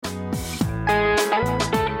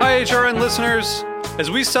HRN listeners.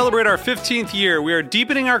 As we celebrate our 15th year, we are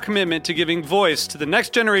deepening our commitment to giving voice to the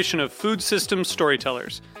next generation of food systems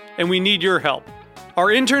storytellers, and we need your help. Our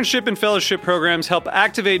internship and fellowship programs help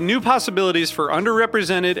activate new possibilities for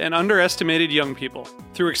underrepresented and underestimated young people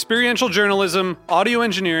through experiential journalism, audio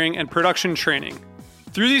engineering, and production training.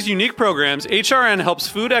 Through these unique programs, HRN helps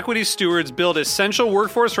food equity stewards build essential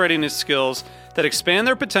workforce readiness skills that expand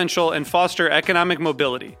their potential and foster economic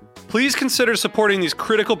mobility. Please consider supporting these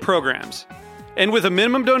critical programs. And with a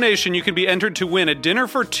minimum donation, you can be entered to win a dinner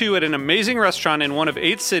for two at an amazing restaurant in one of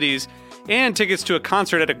 8 cities and tickets to a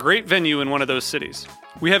concert at a great venue in one of those cities.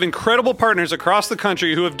 We have incredible partners across the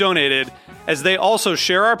country who have donated, as they also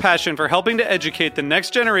share our passion for helping to educate the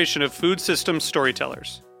next generation of food systems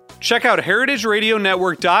storytellers. Check out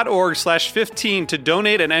heritageradionetwork.org/15 to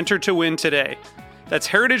donate and enter to win today. That's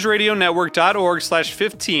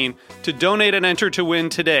heritageradionetwork.org/15 to donate and enter to win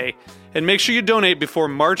today. And make sure you donate before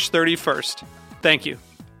March 31st. Thank you.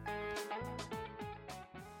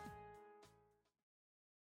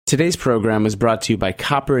 Today's program is brought to you by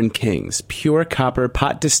Copper & Kings, pure copper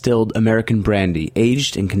pot-distilled American brandy,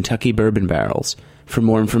 aged in Kentucky bourbon barrels. For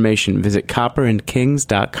more information, visit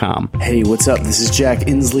copperandkings.com. Hey, what's up? This is Jack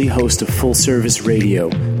Inslee, host of Full Service Radio.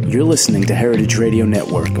 You're listening to Heritage Radio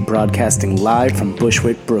Network, broadcasting live from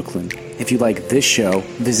Bushwick, Brooklyn. If you like this show,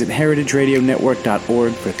 visit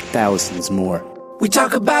heritageradionetwork.org for thousands more. We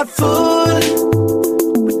talk about food,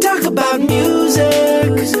 we talk about music,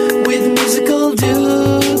 with musical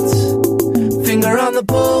dudes, finger on the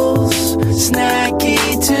pulse, snacky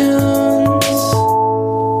tunes.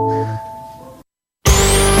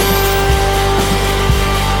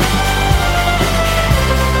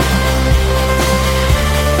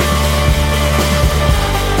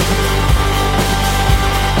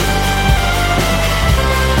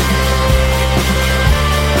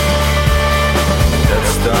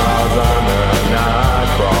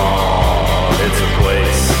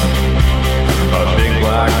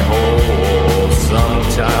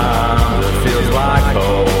 Sometimes it feels like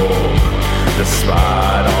home.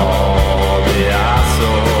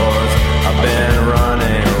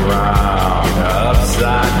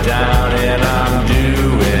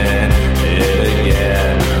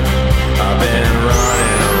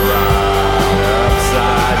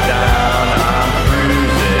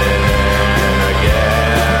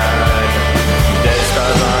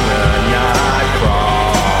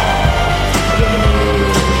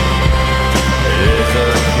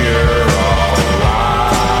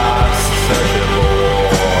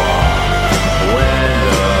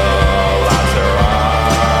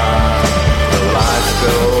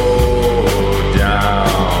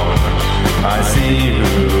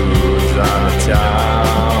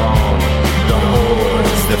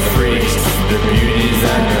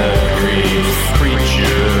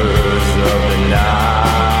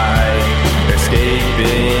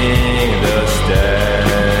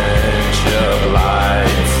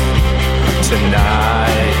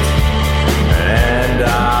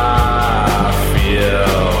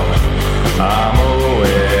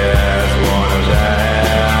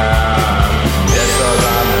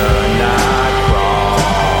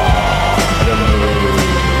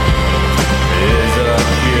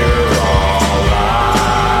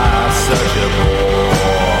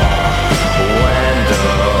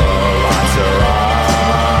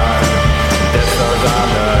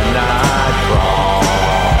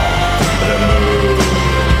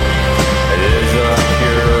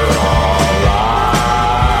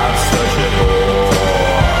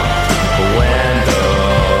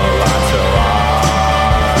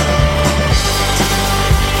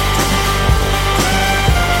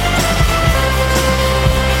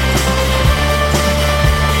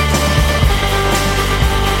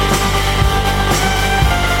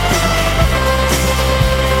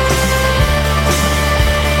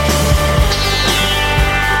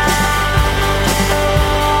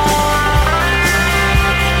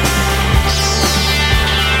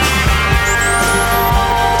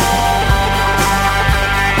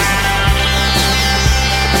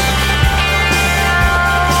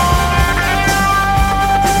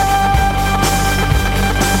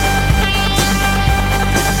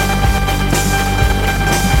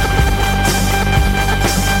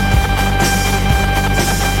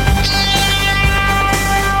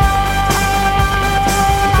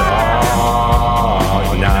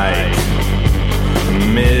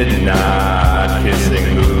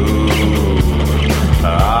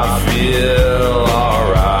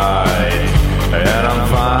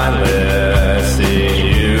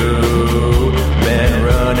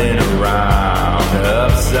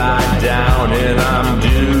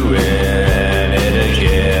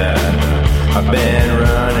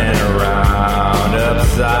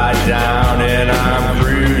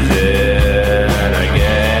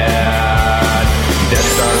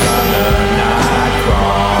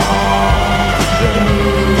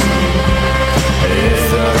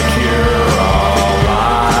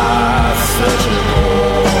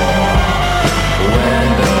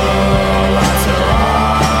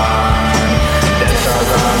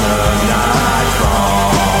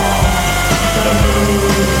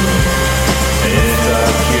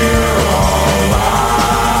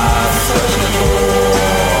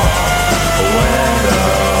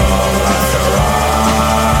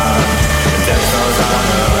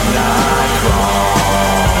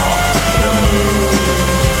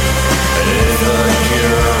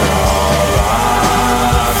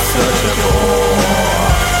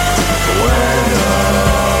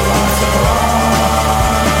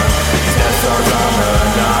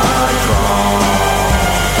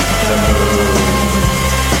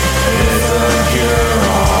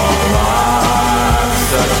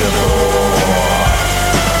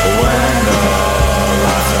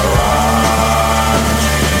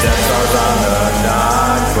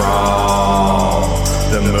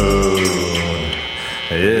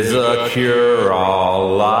 a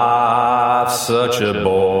cure-all, life's such a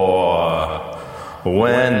bore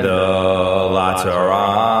when the lights are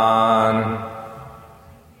on.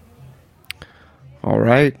 All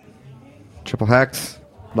right. Triple Hex,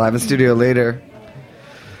 live in studio later.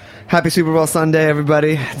 Happy Super Bowl Sunday,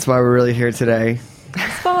 everybody. That's why we're really here today.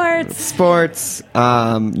 Sports. You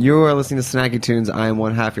are listening to Snacky Tunes. I am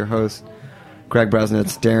one half your host, Greg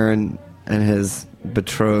Bresnitz. Darren and his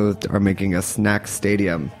betrothed are making a snack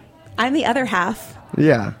stadium. I'm the other half.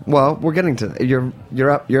 Yeah. Well, we're getting to you're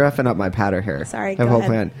effing up my patter here. Sorry. I have a whole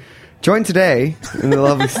plan. Joined today in the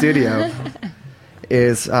lovely studio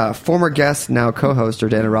is former guest, now co-host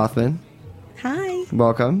Jordana Rothman. Hi.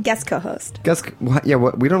 Welcome. Guest co-host.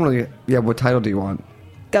 We don't really. Yeah. What title do you want?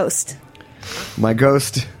 Ghost. My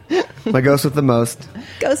ghost. My ghost with the most.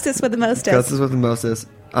 Ghostess with the mostest. Ghostess with the mostest.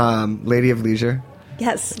 Lady of Leisure.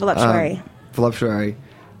 Yes, voluptuary. Voluptuary.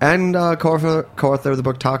 And co-author of the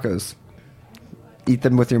book Tacos. Eat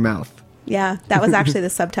them with your mouth. Yeah, that was actually the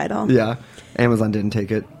subtitle. Yeah. Amazon didn't take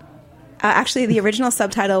it. Actually, the original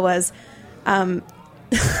subtitle was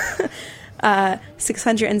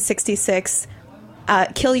 666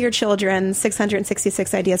 Kill Your Children,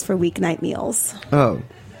 666 Ideas for Weeknight Meals. Oh.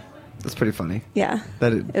 That's pretty funny. Yeah.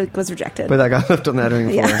 It was rejected. But I got left on that ring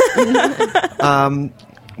floor.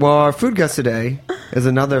 Well, our food guest today is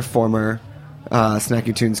another former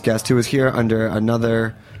Snacky Tunes guest who was here under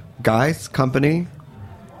another guy's company,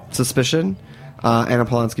 Suspicion. Anna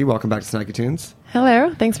Polonsky, welcome back to Snacky Tunes.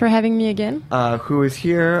 Hello, thanks for having me again. Who was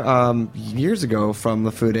here years ago from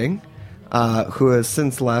the Fooding, who has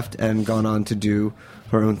since left and gone on to do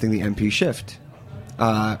her own thing, the MP Shift.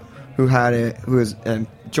 Who is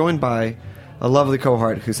joined by a lovely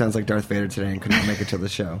cohort who sounds like Darth Vader today and could not make it to the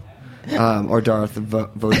show. Or Darth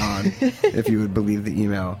Vodon, if you would believe the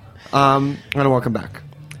email. And welcome back.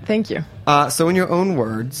 Thank you. So in your own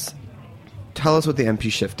words, tell us what the MP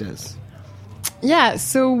Shift is. Yeah,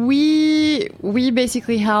 so we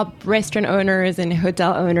basically help restaurant owners and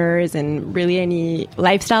hotel owners and really any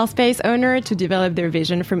lifestyle space owner to develop their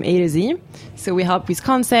vision from A to Z. So we help with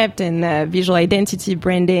concept and visual identity,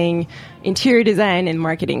 branding, interior design, and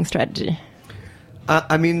marketing strategy.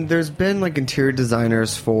 I mean, there's been like interior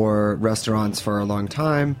designers for restaurants for a long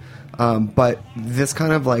time, but this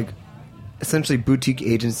kind of like essentially boutique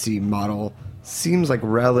agency model seems like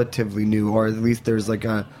relatively new, or at least there's like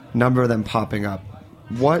a number of them popping up.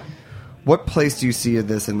 What place do you see of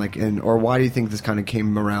this or why do you think this kind of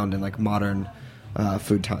came around in like modern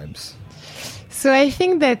food times? So I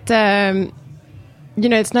think that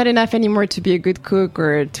it's not enough anymore to be a good cook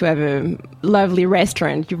or to have a lovely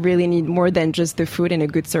restaurant. You really need more than just the food and a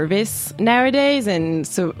good service nowadays. And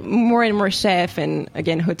so more and more chefs and,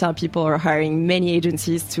 again, hotel people are hiring many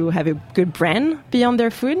agencies to have a good brand beyond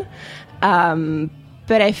their food.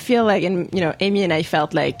 But I feel like, Amy and I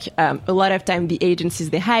felt like a lot of time the agencies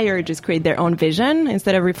they hire just create their own vision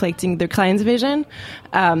instead of reflecting their client's vision.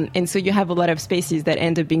 And so you have a lot of spaces that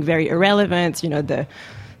end up being very irrelevant.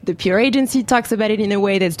 The PR agency talks about it in a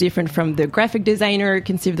way that's different from the graphic designer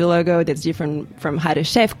conceived the logo, that's different from how the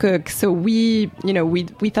chef cook. So we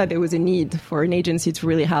thought there was a need for an agency to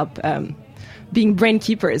really help being brand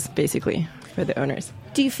keepers, basically, for the owners.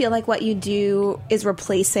 Do you feel like what you do is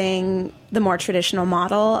replacing the more traditional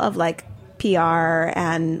model of like PR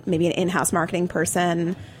and maybe an in-house marketing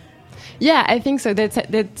person? Yeah, I think so.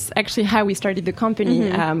 That's actually how we started the company.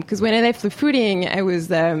 Because when I left the Fooding, I was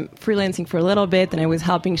freelancing for a little bit, and I was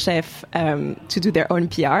helping chefs to do their own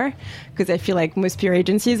PR. Because I feel like most PR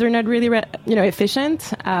agencies are not really,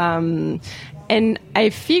 efficient. And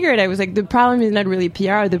I figured, I was like, the problem is not really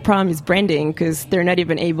PR, the problem is branding, because they're not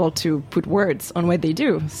even able to put words on what they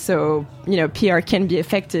do. So, PR can be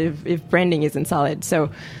effective if branding isn't solid. So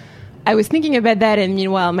I was thinking about that, and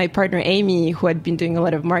meanwhile, my partner Amy, who had been doing a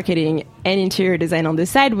lot of marketing and interior design on the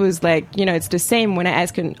side, was like, it's the same. When I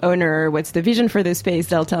ask an owner what's the vision for the space,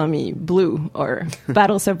 they'll tell me blue or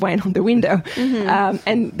bottles of wine on the window.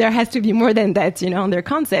 And there has to be more than that, on their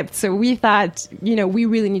concept. So we thought, we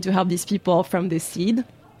really need to help these people from the seed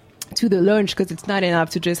to the launch, because it's not enough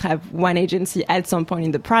to just have one agency at some point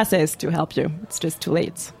in the process to help you. It's just too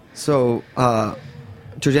late. So,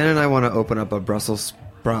 Georgiana and I want to open up a Brussels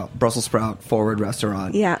sprout forward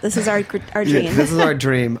restaurant. Yeah, this is our dream. Yeah, this is our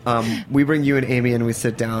dream. We bring you and Amy and we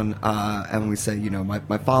sit down and we say,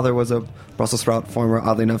 my father was a Brussels sprout farmer.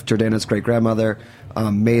 Oddly enough, Jordana's great-grandmother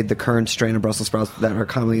made the current strain of Brussels sprouts that are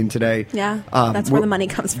commonly eaten today. Yeah, that's where the money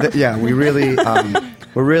comes from. We really,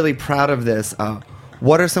 we're really proud of this.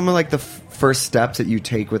 What are some of the first steps that you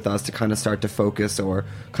take with us to kind of start to focus or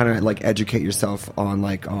kind of educate yourself on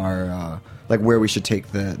our where we should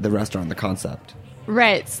take the restaurant, the concept?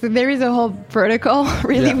 Right. So there is a whole protocol.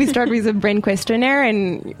 Really, Yeah. we start with a brain questionnaire,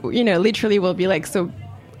 and literally we'll be like, so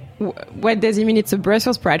what does it mean it's a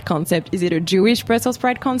Brussels sprout concept? Is it a Jewish Brussels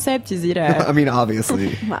sprout concept? Is it a... I mean,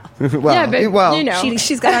 obviously. Wow. Well, Yeah, but, well,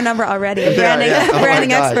 She's got our number already. A Yeah, branding, yeah. Oh my branding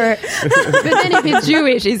God. But expert. then if it's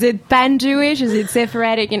Jewish, is it pan-Jewish? Is it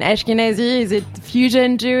Sephardic and Ashkenazi? Is it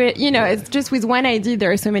fusion Jewish? It's just with one ID,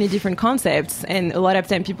 there are so many different concepts, and a lot of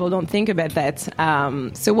time people don't think about that.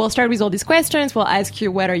 So we'll start with all these questions. We'll ask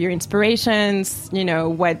you, what are your inspirations?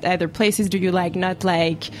 What other places do you like, not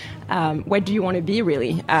like? What do you want to be,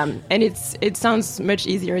 really? And it sounds much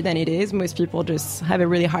easier than it is. Most people just have a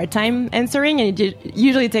really hard time answering, and it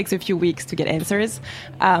usually takes a few weeks to get answers.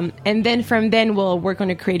 And then from then, we'll work on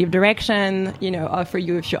a creative direction, offer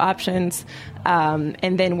you a few options,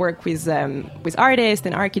 and then work with artists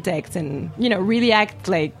and architects and, really act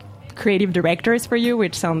like creative directors for you,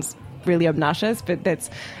 which sounds really obnoxious, but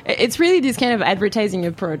it's really this kind of advertising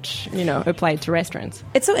approach, applied to restaurants.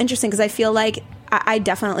 It's so interesting because I feel like I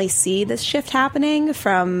definitely see this shift happening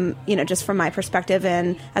from, just from my perspective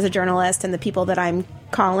and as a journalist and the people that I'm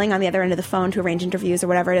calling on the other end of the phone to arrange interviews or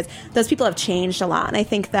whatever it is. Those people have changed a lot. And I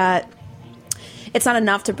think that it's not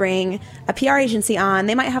enough to bring a PR agency on.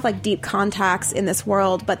 They might have like deep contacts in this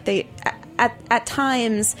world, but they... At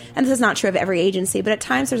times, and this is not true of every agency, but at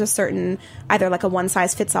times there's a certain, either like a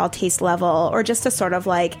one-size-fits-all taste level or just a sort of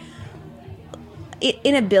like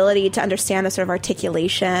inability to understand the sort of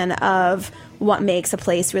articulation of what makes a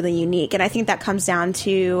place really unique. And I think that comes down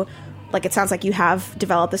to, like, it sounds like you have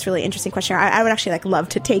developed this really interesting questionnaire. I would actually love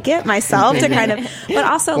to take it myself to kind of, but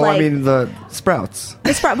also well, I mean, the sprouts.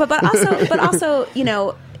 But also,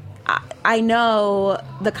 I know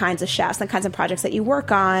the kinds of chefs and the kinds of projects that you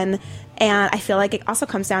work on, and I feel like it also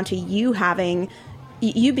comes down to you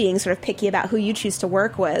being sort of picky about who you choose to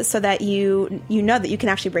work with, so that you know that you can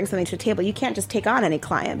actually bring something to the table. You can't just take on any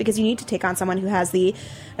client, because you need to take on someone who has the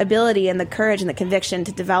ability and the courage and the conviction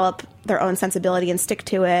to develop their own sensibility and stick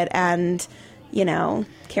to it and,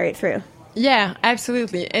 carry it through. Yeah,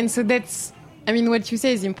 absolutely. And so what you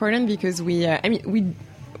say is important, because we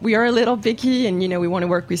are a little picky, and we want to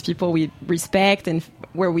work with people we respect and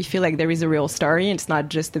where we feel like there is a real story. It's not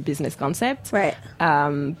just a business concept, right?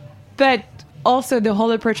 But also, the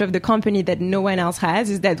whole approach of the company that no one else has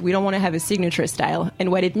is that we don't want to have a signature style.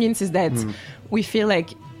 And what it means is that we feel like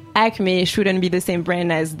Acme shouldn't be the same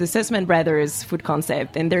brand as the Sussman Brothers food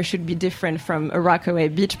concept, and there should be different from a Rockaway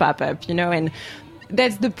beach pop-up, and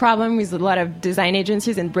that's the problem with a lot of design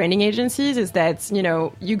agencies and branding agencies, is that,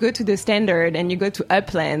 you go to the Standard and you go to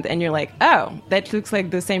Upland and you're like, oh, that looks like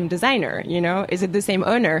the same designer, is it the same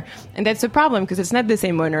owner? And that's a problem, because it's not the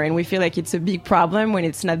same owner, and we feel like it's a big problem when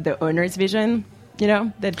it's not the owner's vision,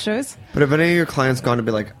 that shows. But if any of your clients gone to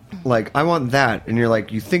be like, I want that, and you're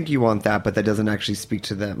like, you think you want that, but that doesn't actually speak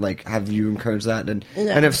to them, like, have you encouraged that? And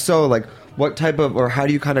if so, like, what type of, or how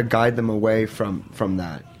do you kind of guide them away from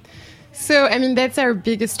that? So, that's our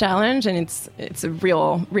biggest challenge, and it's a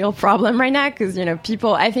real problem right now, because,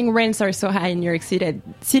 I think rents are so high in New York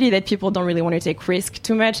City that people don't really want to take risk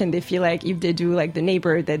too much, and they feel like if they do like the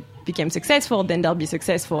neighbor that became successful, then they'll be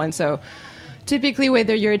successful. And so typically,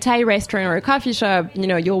 whether you're a Thai restaurant or a coffee shop,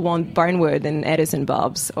 you'll want barnwood and Edison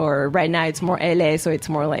bulbs, or right now it's more LA, so it's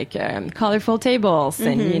more like colorful tables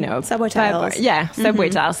and, subway tiles. Subway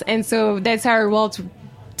tiles. And so that's our role, to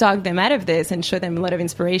talk them out of this and show them a lot of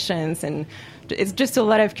inspirations. And it's just a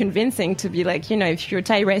lot of convincing to be like, if you're a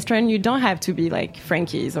Thai restaurant, you don't have to be like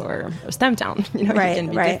Frankie's or Stumptown. Right, you can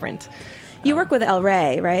be different. You work with El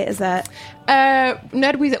Rey, right? Is that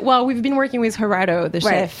not with? Well, we've been working with Gerardo, the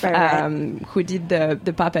chef, right. Who did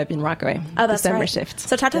the pop up in Rockaway. Oh, that's the summer right. shift.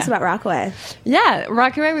 So talk to us about Rockaway. Yeah,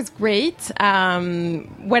 Rockaway was great.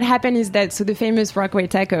 What happened is that the famous Rockaway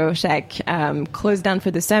Taco Shack closed down for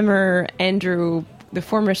the summer. Andrew, the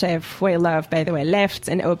former chef, who I love, by the way, left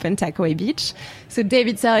and opened Tacoay Beach. So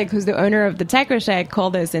David Selleck, who's the owner of the Taco Shack,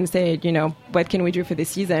 called us and said, what can we do for the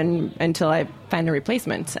season until I find a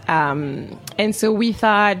replacement? And so we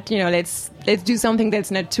thought, let's do something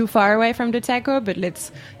that's not too far away from the taco, but let's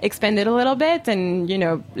expand it a little bit, and,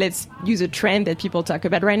 let's use a trend that people talk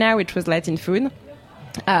about right now, which was Latin food.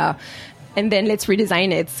 And then let's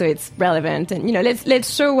redesign it so it's relevant, and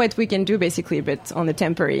let's show what we can do, basically, but on a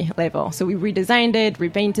temporary level. So we redesigned it,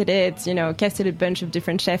 repainted it, casted a bunch of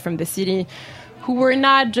different chefs from the city, who were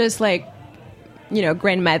not just like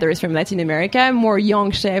grandmothers from Latin America, more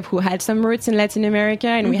young chefs who had some roots in Latin America,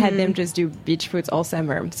 and we had them just do beach foods all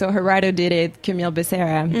summer. So Gerardo did it, Camille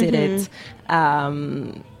Becerra did it.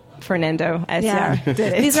 Fernando SR did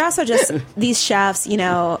it. These are also just these chefs,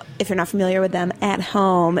 if you're not familiar with them at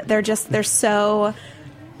home, they're so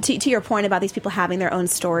to your point about these people having their own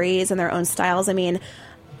stories and their own styles, I mean,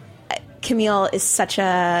 Camille is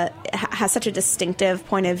has such a distinctive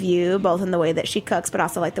point of view, both in the way that she cooks, but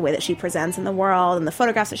also like the way that she presents in the world and the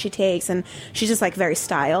photographs that she takes, and she's just like very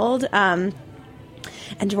styled. And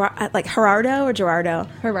like Gerardo,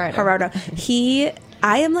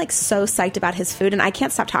 I am like so psyched about his food, and I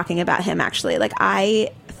can't stop talking about him. Actually, like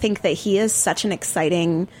I think that he is such an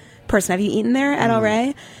exciting person. Have you eaten there at El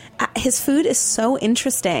Rey? His food is so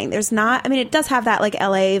interesting. There's not, I mean, it does have that like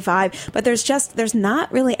LA vibe, but there's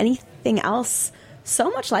not really anything else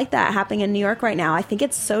so much like that happening in New York right now. I think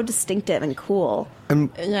it's so distinctive and cool.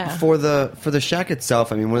 And for the Shack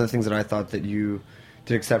itself, I mean, one of the things that I thought that you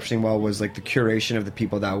did exceptionally well was like the curation of the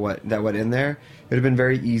people that went in there. It would have been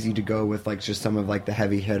very easy to go with like just some of like the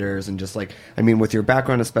heavy hitters and just like, I mean, with your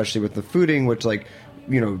background, especially with the fooding, which like,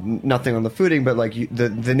 you know, nothing on the fooding, but like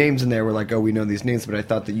the names in there were like, oh, we know these names. But I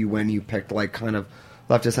thought that when you picked like kind of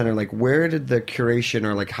left to center, like where did the curation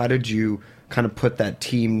or like how did you kind of put that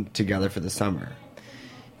team together for the summer?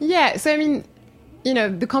 Yeah, so I mean, you know,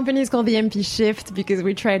 the company is called the MP Shift because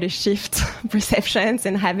we try to shift perceptions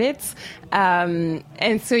and habits. And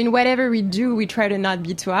so in whatever we do, we try to not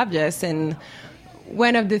be too obvious. And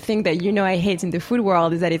one of the things that, you know, I hate in the food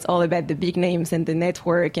world is that it's all about the big names and the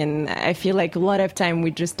network. And I feel like a lot of time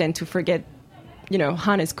we just tend to forget, you know,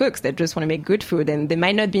 honest cooks that just want to make good food. And they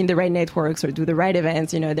might not be in the right networks or do the right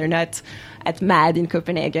events. You know, they're not at MAD in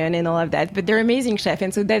Copenhagen and all of that. But they're amazing chefs.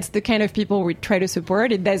 And so that's the kind of people we try to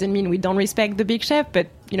support. It doesn't mean we don't respect the big chef, but,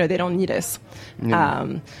 you know, they don't need us.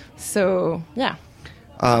 So, yeah.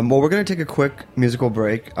 Well, we're going to take a quick musical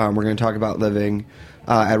break. We're going to talk about living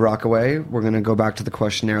at Rockaway. We're going to go back to the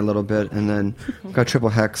questionnaire a little bit, and then we've got Triple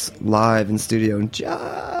Hex live in studio in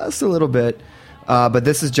just a little bit. But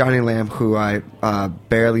this is Johnny Lamb, who I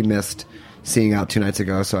barely missed seeing out 2 nights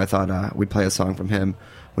ago, so I thought we'd play a song from him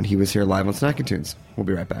when he was here live on Snacking Tunes. We'll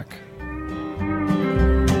be right back.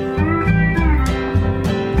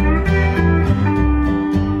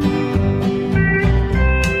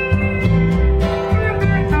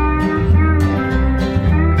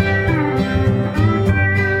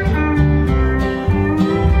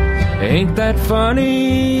 Ain't that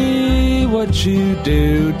funny what you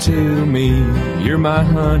do to me? You're my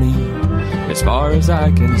honey, as far as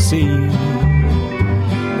I can see.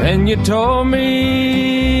 Then you told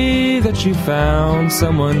me that you found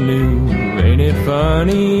someone new. Ain't it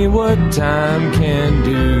funny what time can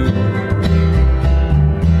do?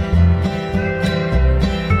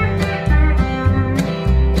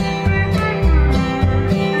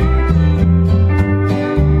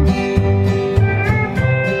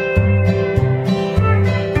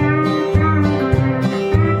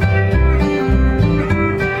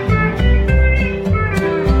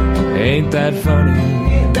 Ain't that funny?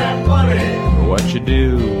 Ain't that funny? What you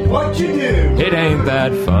do? What you do? It ain't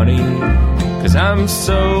that funny, 'cause I'm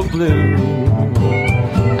so blue.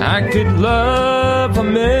 I could love a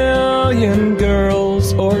million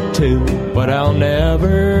girls or two, but I'll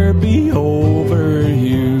never be over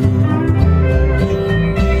you.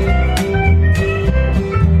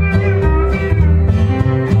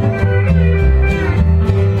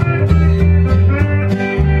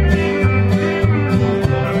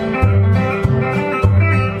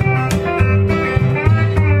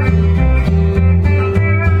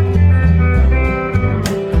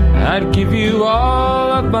 I'd give you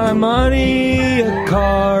all of my money, a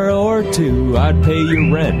car or two. I'd pay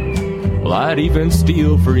your rent, well, I'd even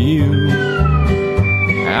steal for you.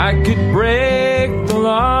 I could break the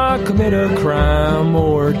law, commit a crime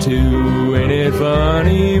or two. Ain't it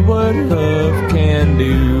funny what love can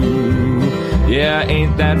do? Yeah,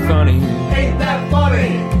 ain't that funny? Ain't that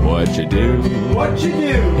funny? What you do? What you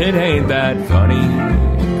do? It ain't that funny,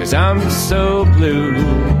 'cause I'm so blue.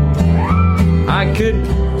 I could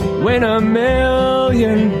win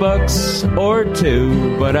 $1,000,000 or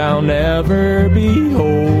two, but I'll never be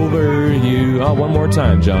over you. Oh, one more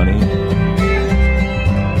time, Johnny.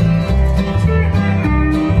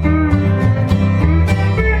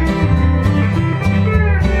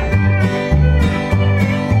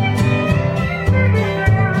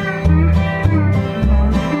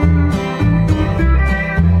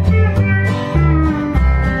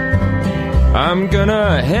 I'm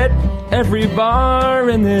gonna hit every bar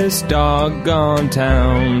in this doggone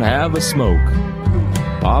town, have a smoke,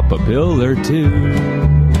 pop a pill or two,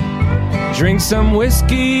 drink some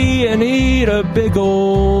whiskey and eat a big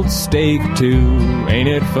old steak too. Ain't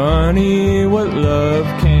it funny what love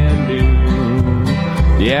can do?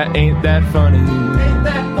 Yeah, ain't that funny? Ain't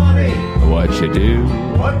that funny? What you do?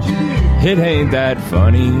 What you do? It ain't that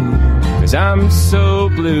funny, 'cause I'm so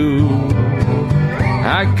blue.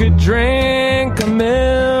 I could drink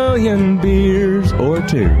 1,000,000 beers or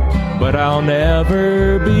two, but I'll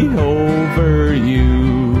never be over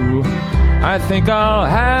you. I think I'll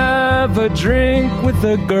have a drink with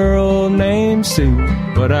a girl named Sue,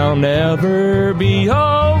 but I'll never be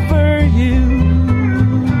over you.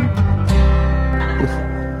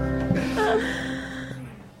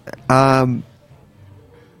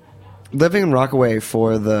 Living in Rockaway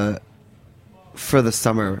for the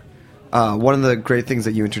summer, one of the great things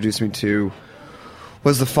that you introduced me to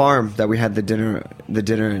was the farm that we had the dinner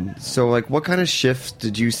in. So, like, what kind of shifts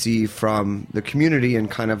did you see from the community, and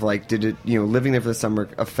kind of like, did it, living there for the summer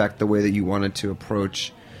affect the way that you wanted to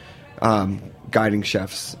approach guiding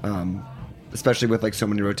chefs, especially with like so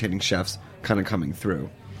many rotating chefs kind of coming through?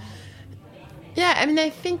 Yeah, I mean, I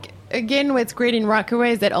think, again, what's great in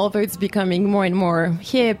Rockaway is that although it's becoming more and more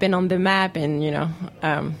hip and on the map, and,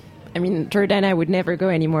 I mean, Jordana would never go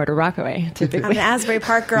anymore to Rockaway, typically. I'm an Asbury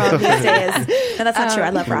Park girl these days. No, that's not true.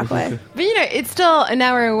 I love Rockaway. But, it's still an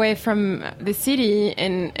hour away from the city,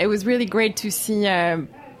 and it was really great to see, the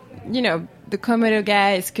Komodo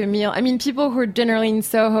guys, Camille. I mean, people who are generally in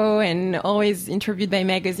Soho and always interviewed by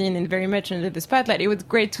magazine and very much under the spotlight. It was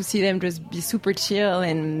great to see them just be super chill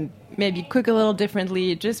and maybe cook a little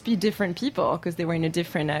differently, just be different people because they were in a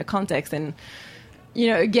different context. And,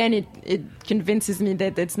 again, it convinces me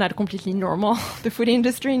that it's not completely normal, the food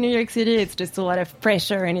industry in New York City. It's just a lot of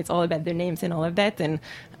pressure, and it's all about their names and all of that. And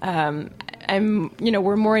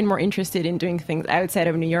we're more and more interested in doing things outside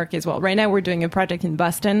of New York as well. Right now, we're doing a project in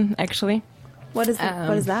Boston, actually. What is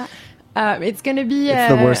that? It's going to be...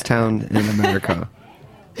 It's the worst town in America.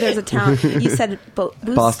 There's a town. You said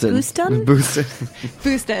Boston. Booston?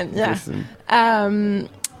 Booston, yeah. Booston.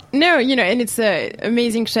 No, and it's an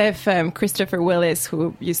amazing chef, Christopher Willis,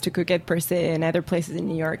 who used to cook at Per Se and other places in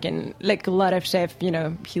New York. And like a lot of chefs,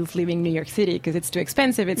 he's leaving New York City because it's too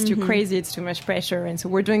expensive, it's too crazy, it's too much pressure. And so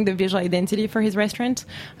we're doing the visual identity for his restaurant.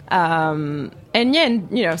 So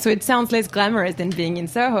it sounds less glamorous than being in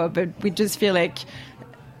Soho, but we just feel like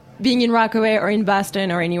being in Rockaway or in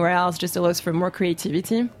Boston or anywhere else just allows for more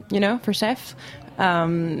creativity, for chefs.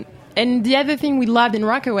 And the other thing we loved in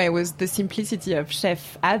Rockaway was the simplicity of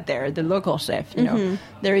chef out there, the local chef.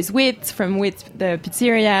 There is Wit from Wit, the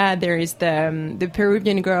pizzeria. There is the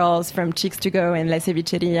Peruvian girls from Chicks to Go and La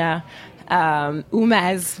Cevicheria.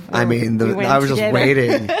 Uma's. I mean, I was just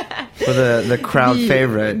waiting for the crowd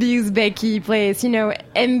favorite. The Uzbeki place,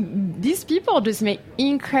 and these people just make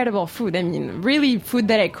incredible food. I mean, really food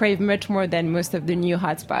that I crave much more than most of the new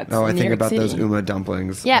hotspots. Oh, I think about City. those Uma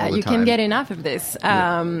dumplings. Yeah, all the you time. can get enough of this.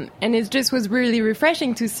 And it just was really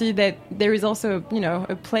refreshing to see that there is also,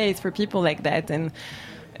 a place for people like that. And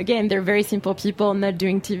again, they're very simple people, not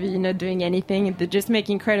doing TV, not doing anything. They just make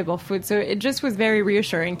incredible food. So it just was very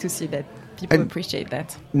reassuring to see that people appreciate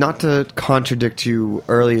that. Not to contradict you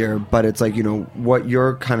earlier, but it's like, what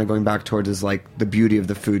you're kind of going back towards is like the beauty of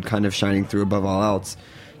the food kind of shining through above all else.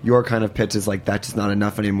 Your kind of pitch is like, that's just not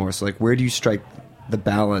enough anymore. So like, where do you strike the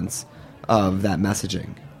balance of that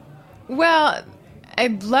messaging? Well,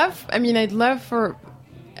 it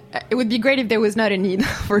would be great if there was not a need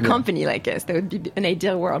for a company like us. That would be an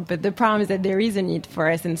ideal world. But the problem is that there is a need for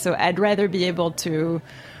us. And so I'd rather be able to,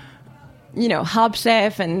 help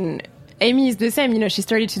chef. And Amy is the same. She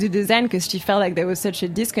started to do design because she felt like there was such a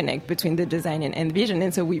disconnect between the design and vision.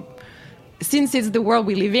 And so since it's the world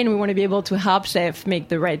we live in, we want to be able to help chefs make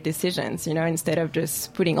the right decisions, instead of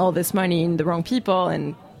just putting all this money in the wrong people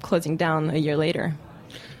and closing down a year later.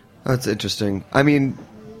 That's interesting. I mean,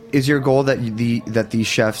 is your goal that these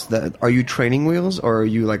chefs, are you training wheels, or are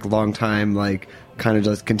you like long time, like kind of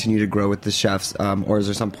just continue to grow with the chefs? Or is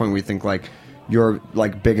there some point where you think like you're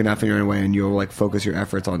like big enough in your own way and you'll like focus your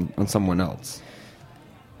efforts on someone else?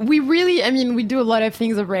 We do a lot of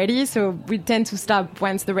things already, so we tend to stop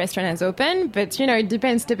once the restaurant has opened. But, it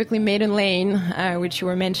depends. Typically Maiden Lane, which you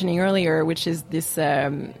were mentioning earlier, which is this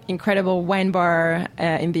incredible wine bar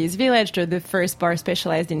in the East Village. They're the first bar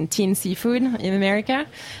specialized in teen seafood in America.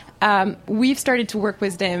 We've started to work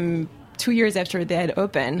with them 2 years after they had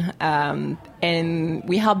opened, and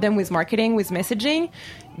we helped them with marketing, with messaging.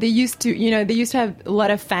 They used to have a lot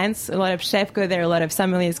of fans, a lot of chefs go there, a lot of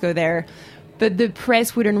sommeliers go there. But the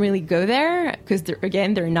press wouldn't really go there because,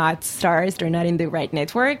 they're not stars. They're not in the right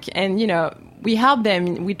network. And, we help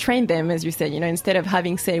them. We train them, as you said, instead of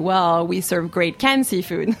having say, well, we serve great canned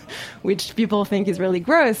seafood, which people think is really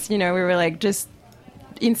gross. We were like, just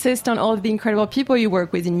insist on all of the incredible people you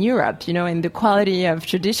work with in Europe, and the quality of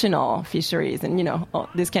traditional fisheries and, all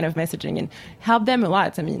this kind of messaging, and help them a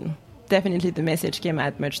lot. I mean, definitely the message came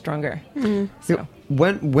out much stronger. So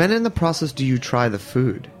when in the process do you try the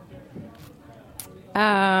food?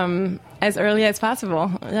 As early as possible.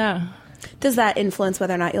 Yeah. Does that influence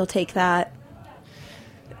whether or not you'll take that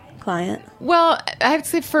client? Well, I have to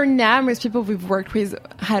say for now, most people we've worked with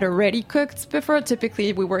had already cooked before.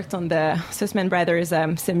 Typically, we worked on the Sussman Brothers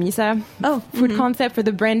Semisa food concept for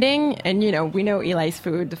the branding. And, you know, we know Eli's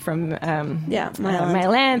food from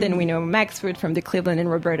Myland, and we know Mac's food from the Cleveland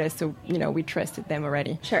and Roberta. So, you know, we trusted them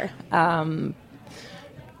already. Sure. But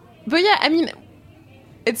yeah, I mean,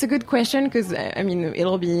 it's a good question because, I mean,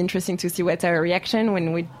 it'll be interesting to see what's our reaction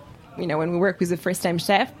when we work with a first-time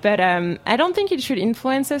chef. But I don't think it should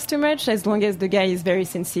influence us too much as long as the guy is very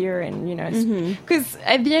sincere and, you know, because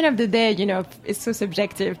at the end of the day, you know, it's so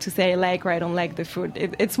subjective to say I like or I don't like the food.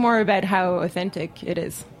 It's more about how authentic it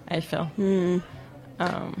is, I feel.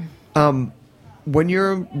 When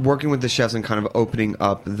you're working with the chefs and kind of opening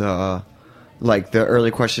up the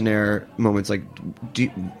early questionnaire moments, like,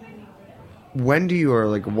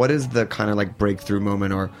 what is the kind of like breakthrough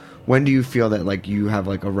moment, or when do you feel that like you have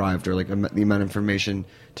like arrived, or like the amount of information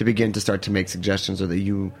to begin to start to make suggestions, or that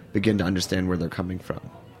you begin to understand where they're coming from?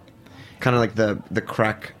 Kind of like the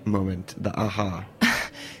crack moment, the aha.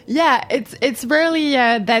 Yeah, it's rarely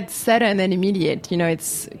that sudden and immediate. You know,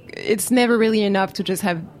 it's never really enough to just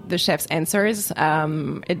have the chef's answers.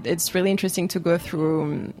 It's really interesting to go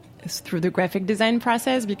through the graphic design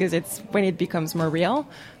process because it's when it becomes more real.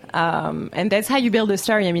 And that's how you build a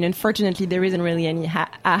story. I mean, unfortunately, there isn't really any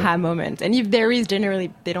aha moment. And if there is,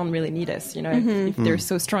 generally, they don't really need us. You know, if they're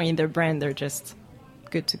so strong in their brand, they're just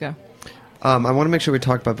good to go. I want to make sure we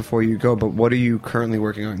talk about before you go, but what are you currently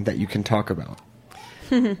working on that you can talk about?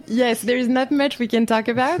 Yes, there's not much we can talk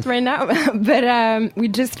about right now, but we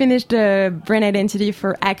just finished the brand identity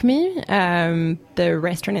for Acme, the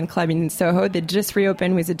restaurant and club in Soho. They just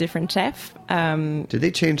reopened with a different chef. Did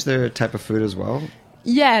they change their type of food as well?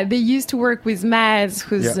 Yeah, they used to work with Mads,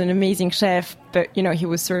 who's an amazing chef, but, you know, he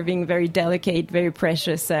was serving very delicate, very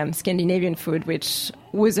precious Scandinavian food, which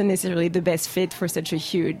wasn't necessarily the best fit for such a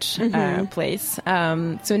huge place.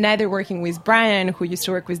 So now they're working with Brian, who used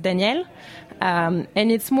to work with Danielle. And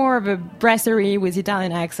it's more of a brasserie with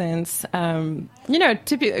Italian accents. You know,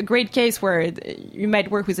 a great case where you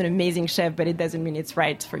might work with an amazing chef, but it doesn't mean it's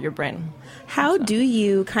right for your brand. How do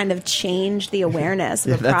you kind of change the awareness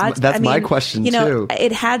of a project? That's my question, you know, too.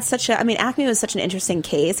 It had Acme was such an interesting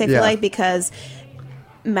case, I feel like, because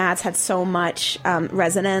Matt's had so much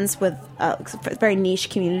resonance with a very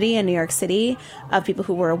niche community in New York City of people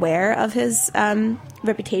who were aware of his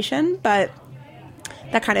reputation, but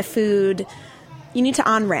that kind of food, you need to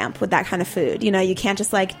on-ramp with that kind of food. You know, you can't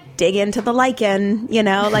just like dig into the lichen, you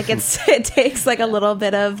know, like it takes like a little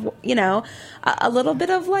bit of, you know, a little bit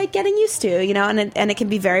of like getting used to, you know, and it can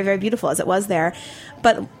be very, very beautiful as it was there.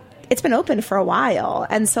 But it's been open for a while.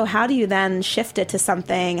 And so how do you then shift it to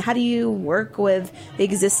something? How do you work with the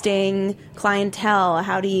existing clientele?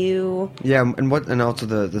 How do you... Yeah, and also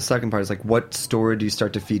the second part is like, what story do you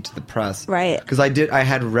start to feed to the press? Right. Because I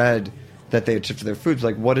had read that they had shifted their foods.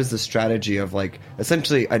 Like, what is the strategy of, like,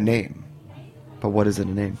 essentially a name? But what is it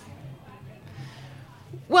a name?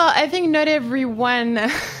 Well, I think not everyone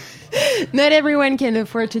can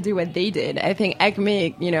afford to do what they did. I think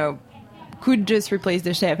Acme, you know, could just replace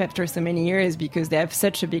the chef after so many years because they have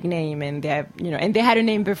such a big name, and they have, you know, and they had a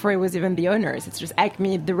name before it was even the owners. It's just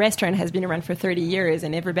Acme, the restaurant has been around for 30 years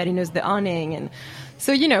and everybody knows the awning. And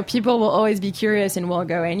so, you know, people will always be curious and will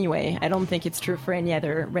go anyway. I don't think it's true for any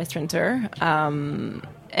other restaurateur. And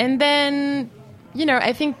then, you know,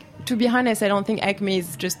 I think, to be honest, I don't think Acme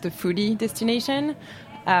is just a foodie destination.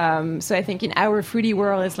 So I think in our foodie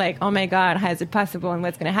world, it's like, oh my God, how is it possible and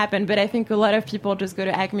what's going to happen? But I think a lot of people just go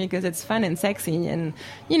to Acme because it's fun and sexy. And,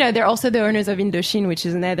 you know, they're also the owners of Indochine, which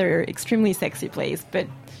is another extremely sexy place. But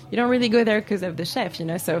you don't really go there because of the chef, you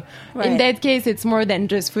know. So in that case, it's more than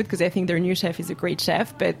just food because I think their new chef is a great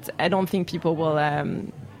chef. But I don't think people will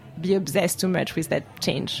be obsessed too much with that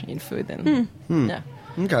change in food. And yeah.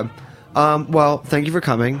 Okay. Well, thank you for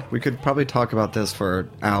coming. We could probably talk about this for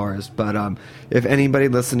hours, but if anybody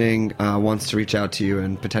listening wants to reach out to you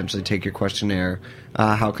and potentially take your questionnaire,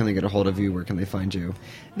 how can they get a hold of you? Where can they find you?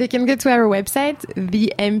 They can go to our website,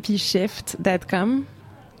 theemptyshift.com.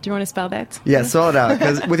 Do you want to spell that? Yeah, spell it out,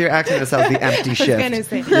 because with your accent it sounds the empty shift. I was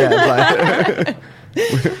going to say. Yeah, but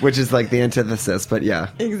which is like the antithesis, but yeah.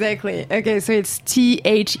 Exactly. Okay, so it's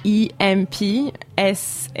THEMPSHIFT.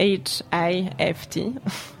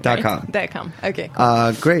 .com. Okay,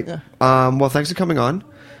 cool. Great. Yeah. Well, thanks for coming on.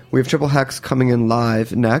 We have Triple Hex coming in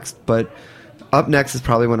live next, but up next is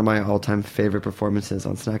probably one of my all-time favorite performances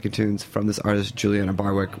on Snacky Tunes from this artist, Juliana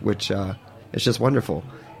Barwick, which is just wonderful.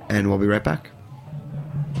 And we'll be right back.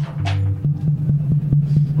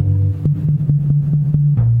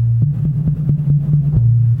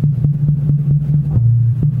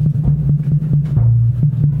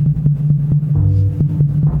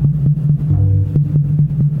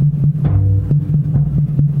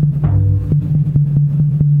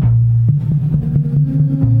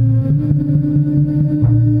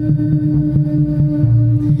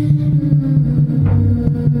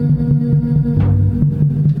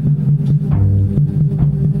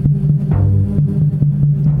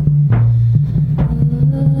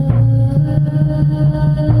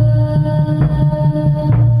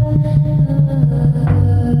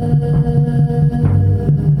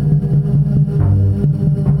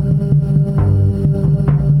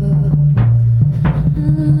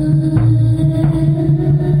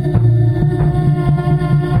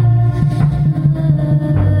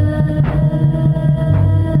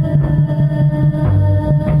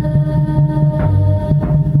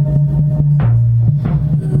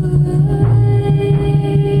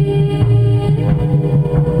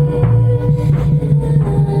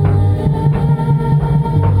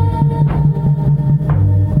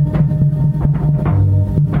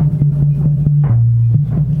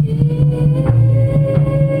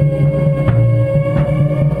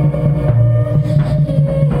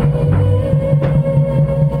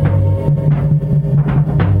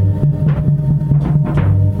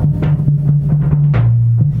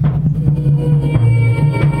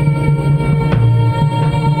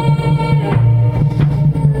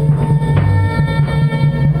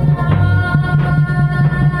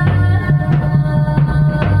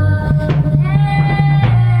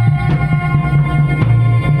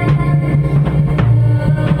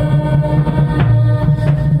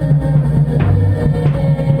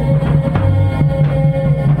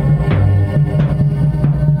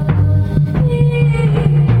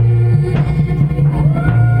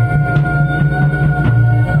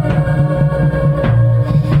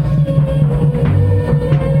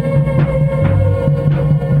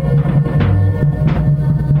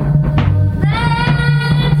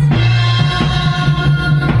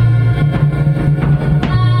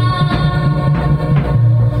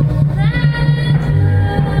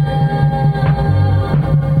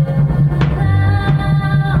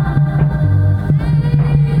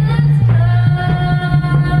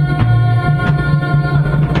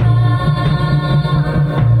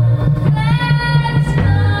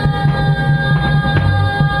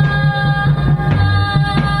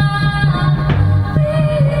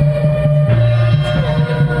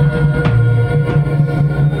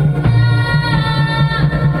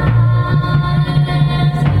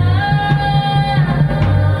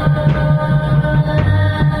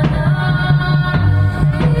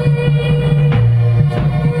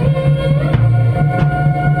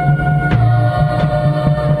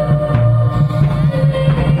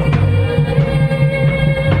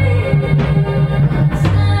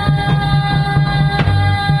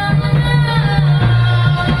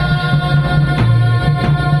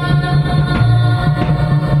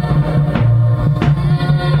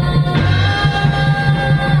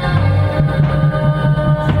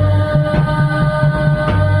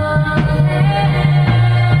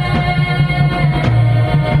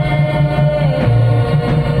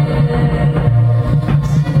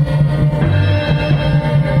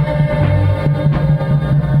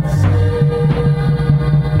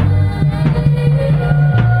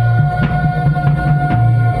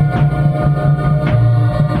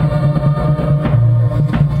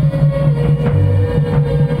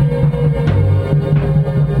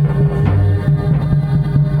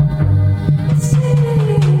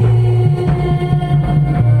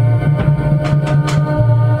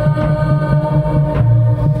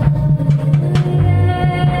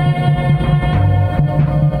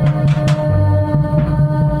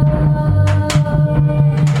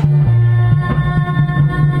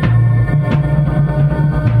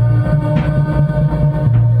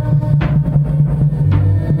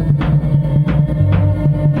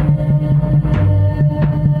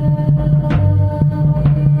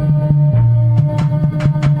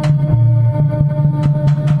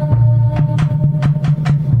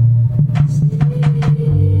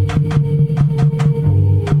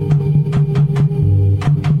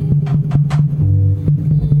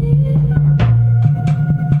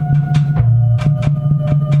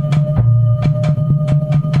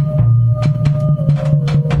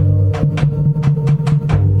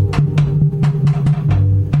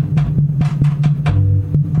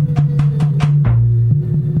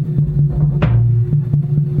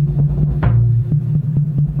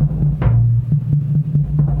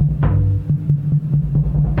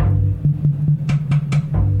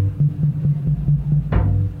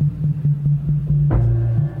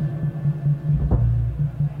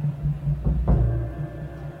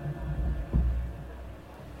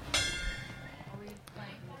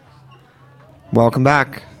 welcome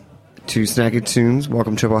back to Snacky Tunes.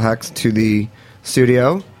 Welcome Triple Hex to the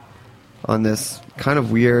studio on this kind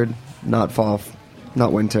of weird, not fall,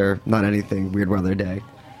 not winter, not anything, weird weather day.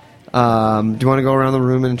 Do you want to go around the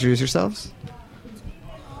room and introduce yourselves?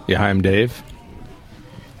 Yeah, hi, I'm Dave.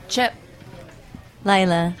 Chip.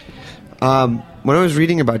 Lila. When I was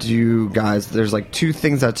reading about you guys, there's like two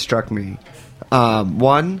things that struck me.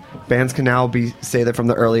 One, bands can now say that from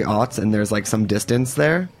the early aughts, and there's like some distance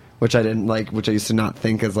there, which I didn't like, which I used to not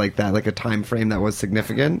think as like that, like a time frame that was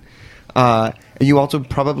significant. And you also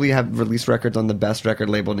probably have released records on the best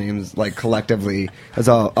record label names, like collectively of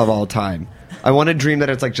all time. I want to dream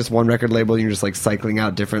that it's like just one record label and you're just like cycling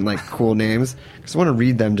out different like cool names. I just want to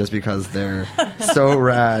read them just because they're so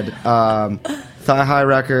rad. Thigh High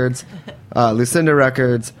Records, Lucinda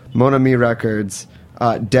Records, Mon Ami Records,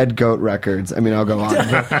 Dead Goat Records. I mean, I'll go on.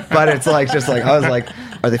 But it's like, just like, I was like,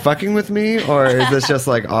 are they fucking with me? Or is this just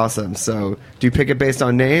like awesome? So do you pick it based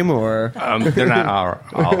on name or? They're not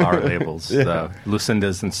all our labels. Yeah. The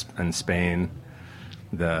Lucinda's in Spain.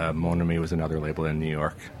 The Mon Ami was another label in New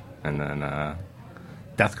York. And then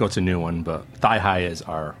Death Goat's a new one, but Thigh High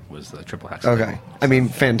was the Triple Hex. Okay. I mean,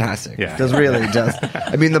 fantastic. Yeah. Just really just,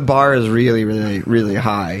 I mean, the bar is really, really, really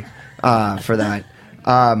high for that.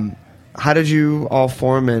 How did you all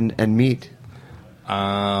form and meet?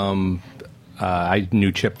 I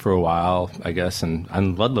knew Chip for a while, I guess, and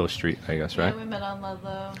on Ludlow Street, I guess, right? Yeah, we met on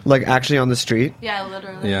Ludlow. Like, actually on the street? Yeah,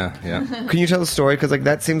 literally. Yeah. Can you tell the story? Because, like,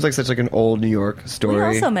 that seems like such, like, an old New York story. We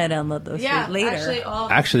also met on Ludlow Street later.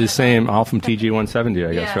 Actually, the same, all from TG 170,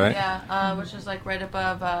 I guess, right? Yeah, which is, like, right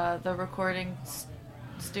above the recording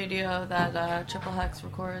studio that Triple Hex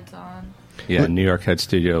records on. Yeah, New York Head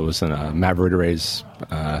Studio was in Maverick Ray's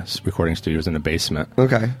recording studio was in the basement.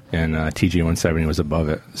 Okay. And TG 170 was above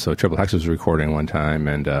it. So Triple Hex was recording one time,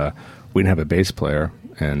 and we didn't have a bass player.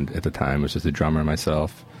 And at the time, it was just a drummer and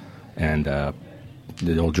myself. And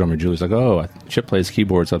the old drummer Julie's like, "Oh, Chip plays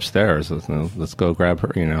keyboards upstairs. Let's go grab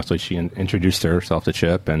her." You know, so she introduced herself to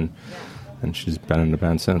Chip, and she's been in the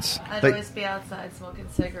band since. I'd always be outside smoking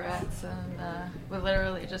cigarettes, and we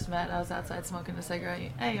literally just met. I was outside smoking a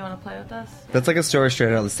cigarette. Hey, you want to play with us? That's like a story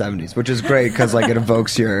straight out of the 70s, which is great because like it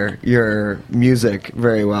evokes your music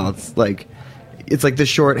very well. It's like the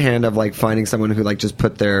shorthand of like finding someone who like just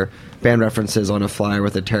put their band references on a flyer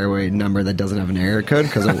with a tearaway number that doesn't have an area code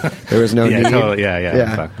because there was no need. Totally,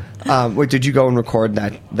 yeah. Wait, did you go and record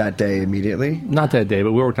that day immediately? Not that day,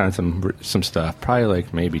 but we worked on some stuff. Probably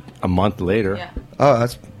like maybe a month later. Yeah. Oh,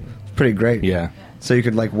 that's pretty great. Yeah. So you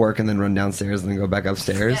could like work and then run downstairs and then go back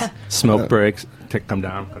upstairs. Yeah. Smoke breaks, come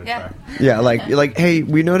down. Put it Yeah. back. Yeah, like hey,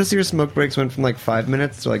 we noticed your smoke breaks went from like 5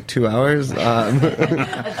 minutes to like 2 hours. A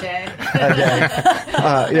day.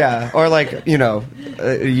 Yeah, or like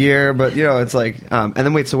a year, but it's like. And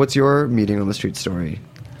then wait, so what's your meeting on the street story?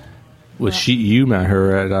 Was you met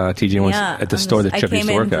her at TG1 at the store that Chip used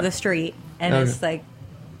to work I came into at? the street and it's like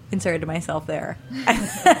inserted myself there.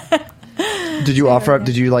 Did you offer up?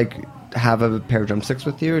 Did you like have a pair of drumsticks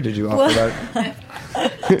with you, or did you offer that?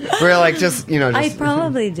 We're like just. I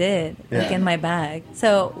probably did, like Yeah. in my bag.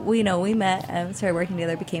 So we met and started working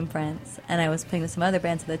together, became friends, and I was playing with some other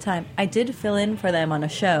bands at the time. I did fill in for them on a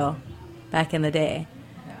show back in the day,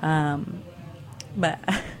 but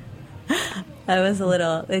I was a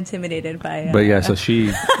little intimidated by. But yeah, so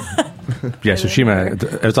she, so she met.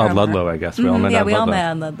 It was on Ludlow, I guess. We all met. Yeah, on we all Ludlow.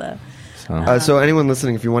 met on Ludlow. So anyone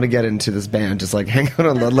listening, if you want to get into this band, just like hang out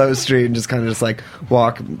on Ludlow Street and just kind of just like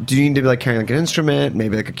walk. Do you need to be like carrying like an instrument,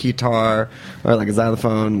 maybe like a guitar or like a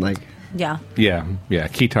xylophone? Like Yeah. Yeah.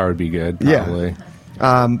 Keytar would be good. Probably.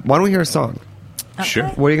 Yeah. Why don't we hear a song? Okay. Sure.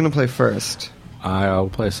 What are you going to play first? I'll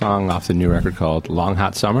play a song off the new record called "Long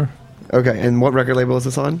Hot Summer." Okay, and what record label is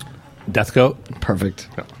this on? Death Goat. Perfect.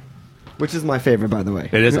 Which is my favorite, by the way.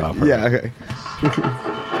 It is. Oh, perfect. Yeah. Okay.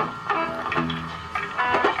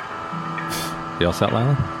 You all set,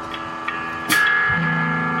 Lila?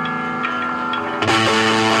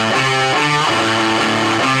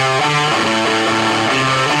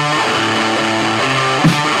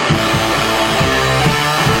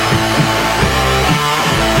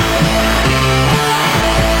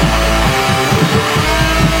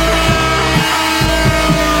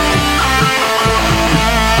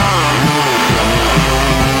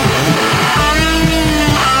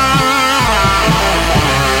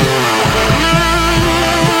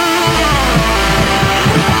 Long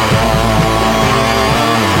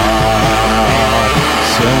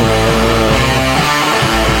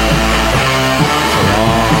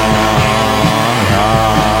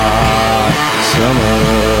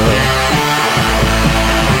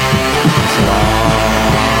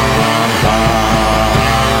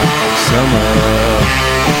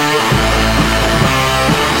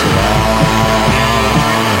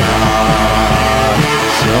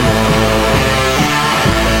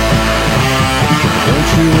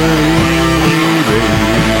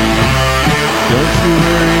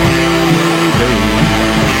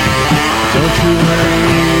you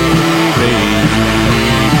worry, babe.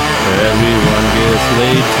 Everyone gets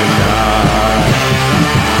laid tonight.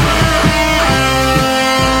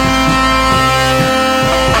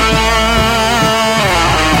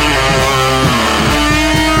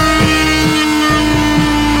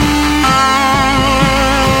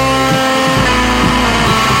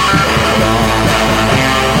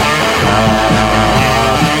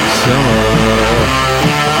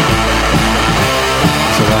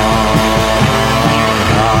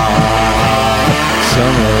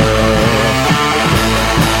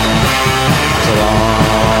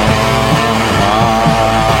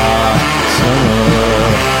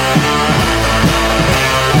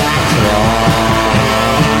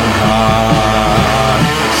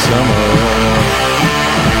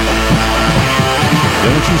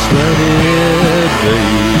 Don't you sweat it,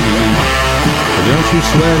 babe. Don't you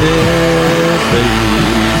sweat it,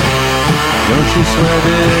 babe. Don't you sweat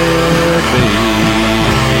it, babe.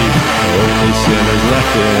 Only sinners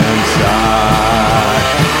left inside.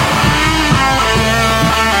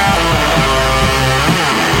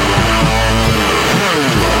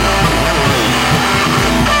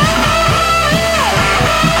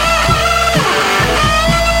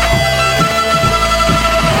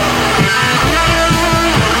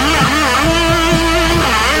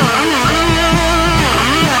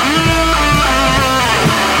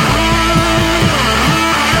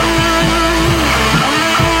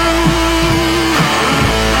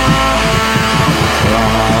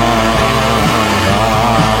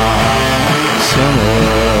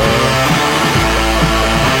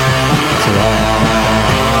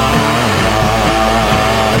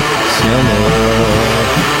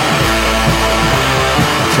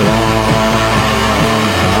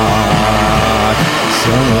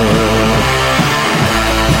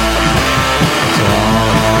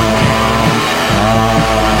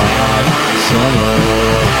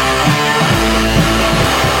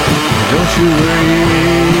 Don't you worry,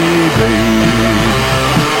 babe.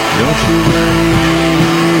 Don't you worry,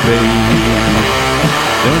 babe.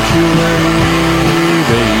 Don't you worry,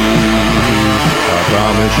 babe. I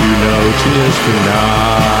promise you no tears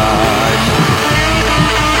tonight.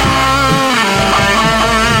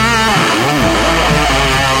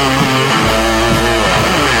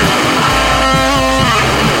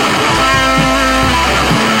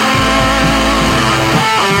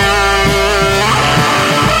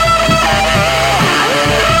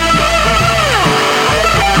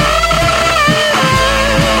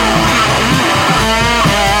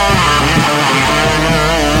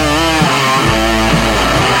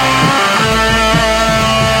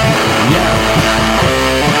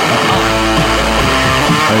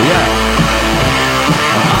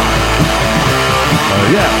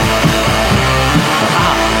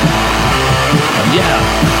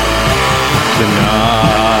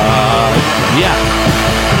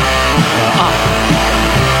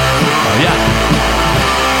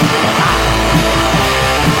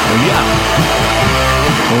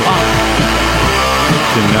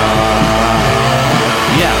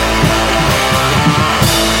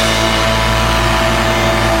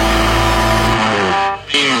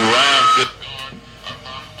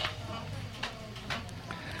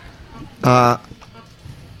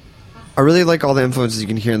 I really like all the influences you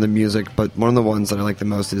can hear in the music, but one of the ones that I like the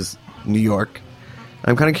most is New York.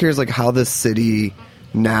 I'm kind of curious, like, how this city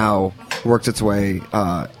now works its way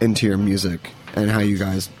into your music and how you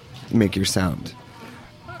guys make your sound.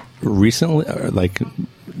 Recently, like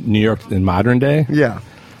New York in modern day? Yeah.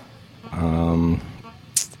 I'm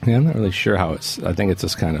not really sure how it's... I think it's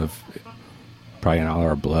just kind of probably in all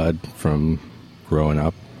our blood from growing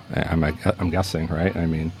up. I'm guessing, right? I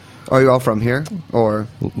mean... Are you all from here, or?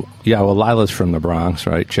 Yeah, well, Lila's from the Bronx,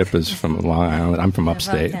 right? Chip is from Long Island. I'm from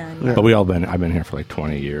upstate, Yeah. but I've been here for like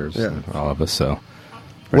 20 years, all of us. So,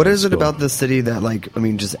 what is it about the city that, like, I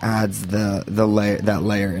mean, just adds that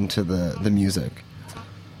layer into the music?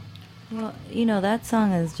 Well, you know, that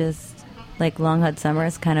song is just like Long Hot Summer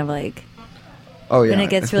is kind of like, oh yeah, when it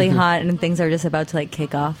gets really hot and things are just about to like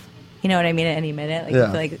kick off. You know what I mean? At any minute, like, yeah.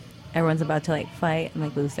 I feel like everyone's about to like fight and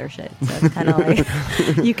like lose their shit. So it's kind of like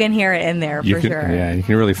you can hear it in there for sure. Yeah, you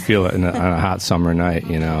can really feel it on a hot summer night.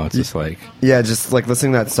 You know, it's just like just like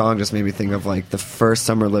listening to that song just made me think of like the first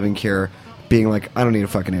summer living here, being like, I don't need a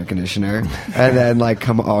fucking air conditioner, and then like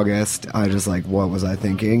come August, I just like, what was I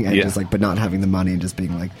thinking? And just like, but not having the money, and just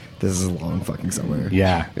being like, this is a long fucking summer.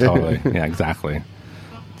 Yeah, totally. Yeah, exactly.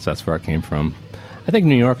 So that's where I came from. I think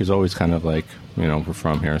New York is always kind of like, you know, we're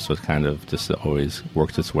from here, so it's kind of just always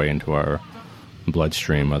works its way into our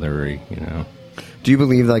bloodstream, whether we, you know, Do you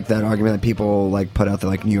believe like that argument that people like put out that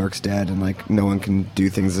like New York's dead and like no one can do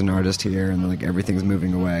things as an artist here and like everything's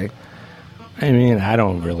moving away? I mean, I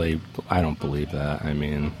don't believe that. I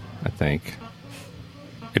mean, I think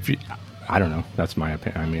I don't know. That's my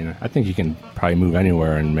opinion. I mean, I think you can probably move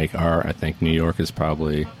anywhere and make art. I think New York is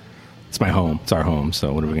probably, it's my home. It's our home.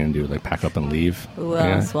 So what are we going to do? Like pack up and leave? Who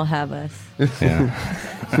else will have us? Yeah.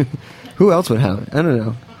 Who else would have it? I don't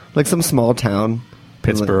know. Like some small town.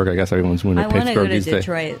 Pittsburgh. I guess everyone's moving to I want to Pittsburgh go to these days.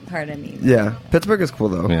 Detroit. Part of me. Yeah. Pittsburgh is cool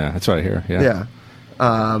though. Yeah, that's what I hear. Yeah. Yeah.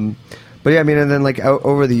 But yeah, I mean, and then like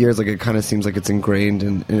over the years, like it kind of seems like it's ingrained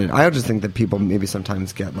in it. I just think that people maybe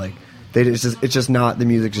sometimes get like, it's just not, the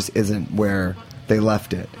music just isn't where they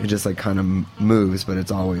left it. It just like kind of moves, but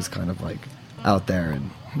it's always kind of like out there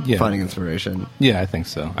and finding inspiration. Yeah, I think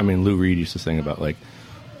so. I mean, Lou Reed used to sing about like,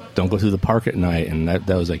 don't go through the park at night, and that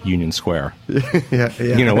was like Union Square. Yeah.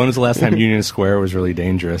 You know, when was the last time Union Square was really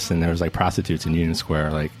dangerous and there was like prostitutes in Union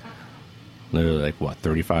Square? Like literally like what,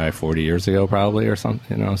 35, 40 years ago probably or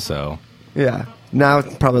something, you know? So yeah. Now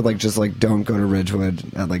it's probably like just like don't go to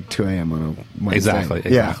Ridgewood at like 2 a.m. on a Wednesday. Exactly.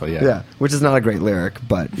 Yeah. Which is not a great lyric,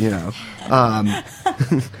 but you know. Can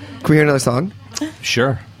we hear another song?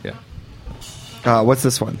 Sure. Yeah. What's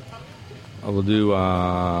this one? We'll do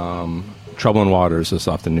Trouble in Waters. Is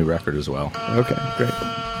off the new record as well. Okay, great.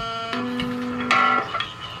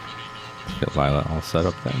 Get Lila all set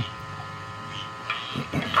up then.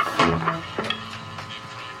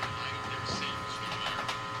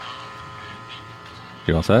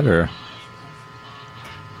 You all set, or?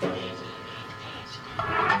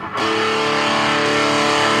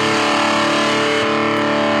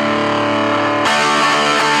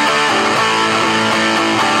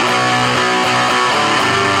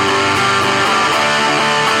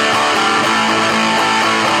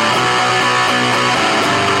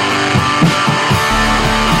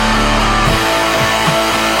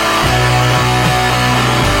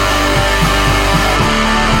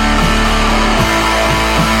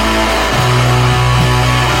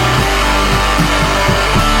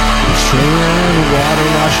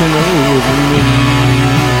 Washing over me,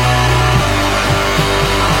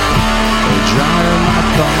 drowning my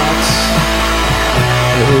thoughts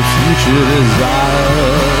of future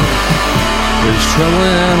desires. There's trouble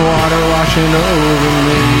and water washing over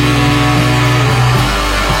me,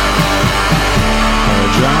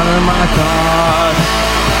 drowning my thoughts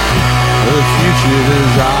of future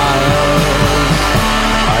desires.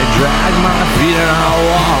 I drag my feet and I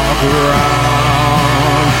walk around.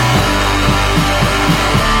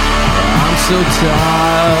 I'm so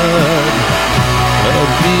tired of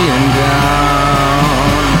being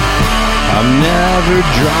down. I'm never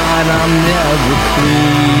dry and I'm never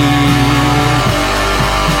clean.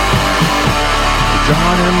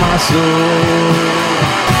 Drawn in my soul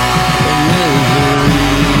of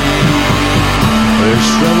misery. There's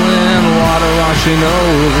trouble and water washing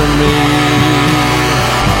over me.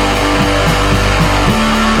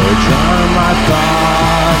 Drawn in my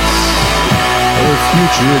thoughts of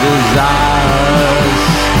future desires.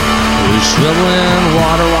 There's trouble and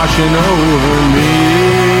water washing over me.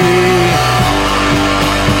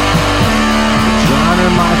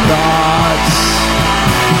 Drowning my thoughts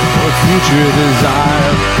of future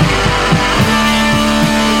desire.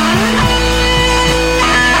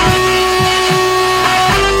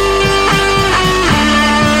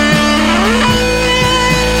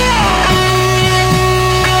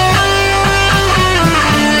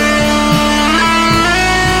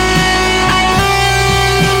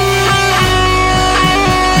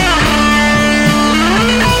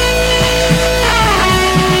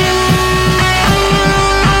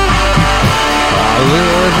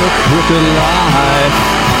 Crooked life,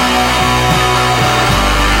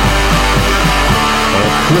 a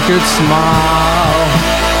crooked smile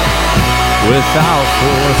without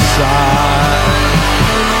foresight.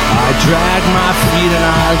 I drag my feet and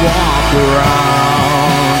I walk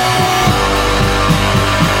around.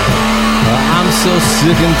 I'm so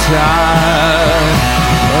sick and tired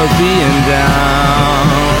of being down.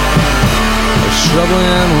 There's trouble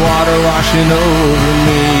and water washing over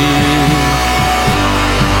me.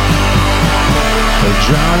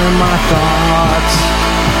 Drowning my thoughts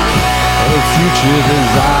of future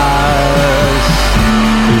desires.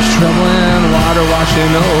 There's trouble and water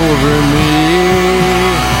washing over me.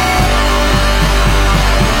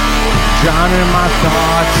 Drowning my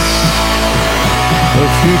thoughts of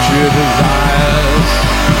future desires.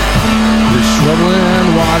 There's trouble and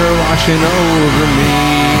water washing over me.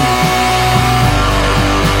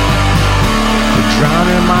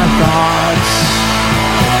 Drowning my thoughts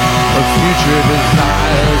of future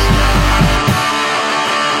desires.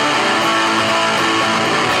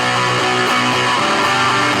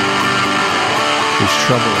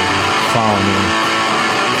 trouble follow me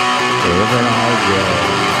wherever I go.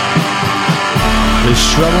 There's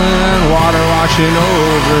trouble and water washing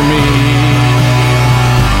over me,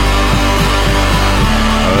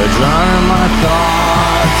 drowning my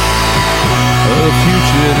thoughts of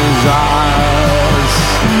future desires.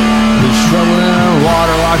 There's trouble and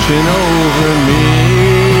water washing over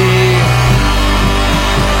me,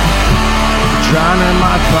 drowning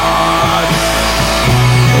my thoughts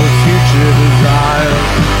of future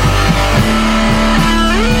desires.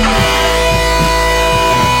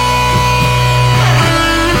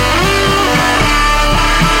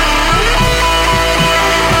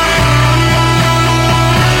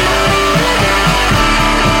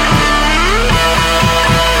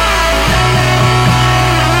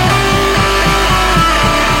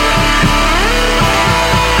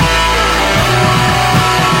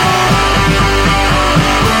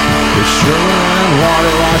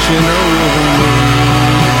 Water washing over me,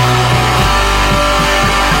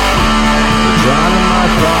 drowning my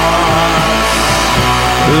thoughts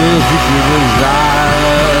of future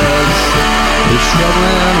desires. There's trouble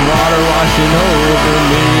and water washing over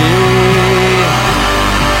me,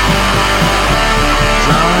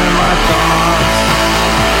 drowning my thoughts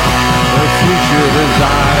of future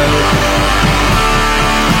desires.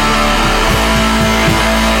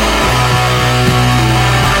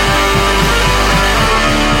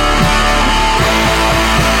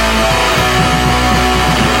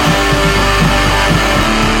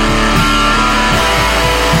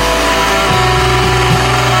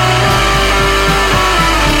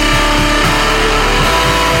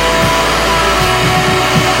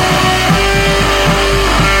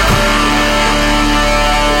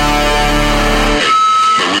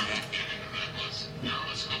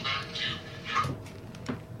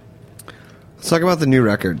 Let's talk about the new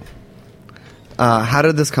record. How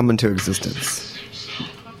did this come into existence?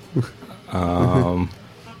 I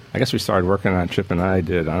guess we started working on Chip and I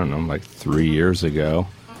did, I don't know, like 3 years ago.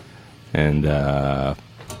 And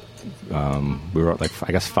we wrote, like,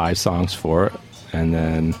 I guess 5 songs for it. And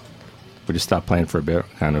then we just stopped playing for a bit,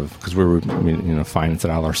 kind of, because we were, financing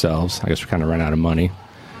it all ourselves. I guess we kind of ran out of money.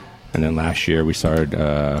 And then last year we started,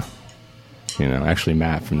 actually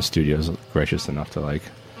Matt from the studio was gracious enough to, like,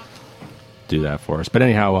 do that for us. But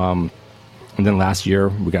anyhow, and then last year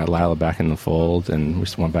we got Lila back in the fold, and we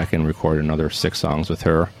just went back and recorded another 6 songs with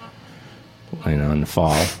her, in the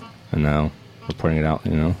fall, and now we're putting it out,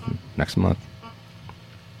 next month.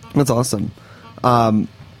 That's awesome.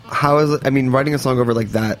 How is it? I mean, writing a song over like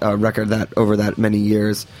that, record that over that many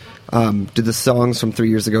years, did the songs from 3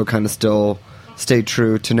 years ago kind of still stay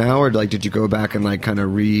true to now, or like did you go back and like kind of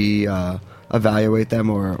evaluate them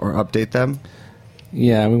or update them?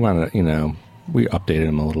 Yeah, we wanted to, we updated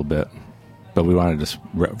them a little bit, but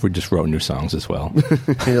we just wrote new songs as well.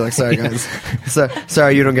 You're like, sorry guys,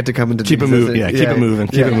 sorry you don't get to come into keep it moving. Yeah, keep it moving.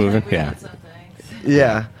 Keep it moving.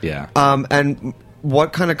 Yeah. Yeah. And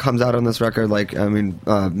what kind of comes out on this record? Like, I mean,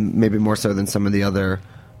 maybe more so than some of the other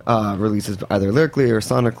releases, either lyrically or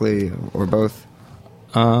sonically or both.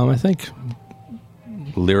 I think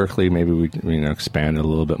lyrically, maybe we expanded a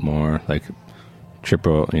little bit more. Like, Chip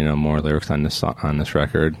wrote, more lyrics on this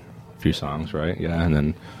record, a few songs, right? Yeah, and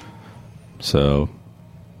then so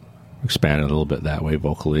expanded a little bit that way,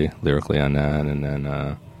 vocally, lyrically on that, and then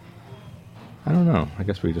I don't know. I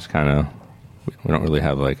guess we just kind of we don't really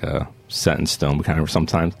have like a set in stone. We kind of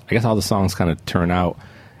sometimes, I guess, all the songs kind of turn out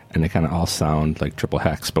and they kind of all sound like Triple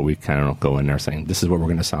Hex, but we kind of don't go in there saying this is what we're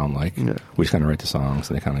going to sound like. Yeah. We just kind of write the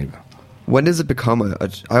songs, and they kind of. When does it become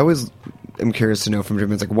I always am curious to know from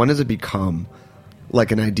Jim. It's like, when does it become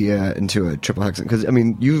like an idea into a Triple Hex? Because I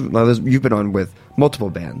mean, you've been on with multiple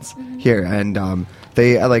bands here, and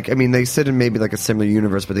they sit in maybe like a similar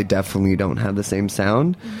universe, but they definitely don't have the same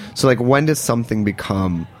sound. So like, when does something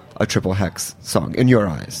become a Triple Hex song in your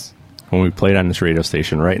eyes? When we played on this radio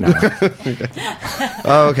station right now.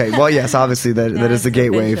 Oh, okay. Well, yes, obviously that is the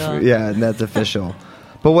gateway. And that's official.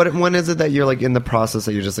 But when is it that you're like in the process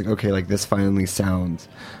that you're just like, okay, like this finally sounds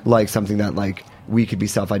like something that like we could be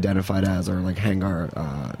self-identified as, or like hang our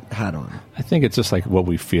hat on? I think it's just like what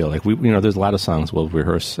we feel like. We, there's a lot of songs we'll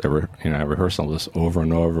rehearse, I rehearse all this over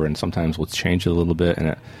and over, and sometimes we'll change it a little bit,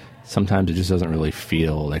 and sometimes it just doesn't really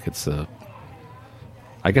feel like it's a.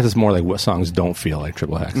 I guess it's more like what songs don't feel like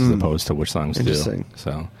Triple Hex as opposed to which songs do.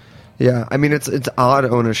 So, yeah, I mean it's odd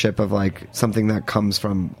ownership of like something that comes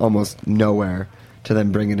from almost nowhere to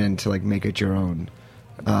then bring it in to like make it your own.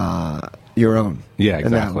 Yeah, exactly.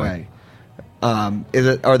 In that way.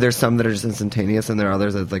 Are there some that are just instantaneous, and there are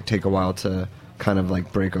others that like take a while to kind of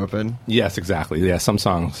like break open? Yes, exactly. Yeah, some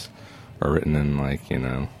songs are written in like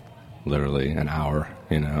literally an hour,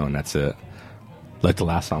 and that's it. Like the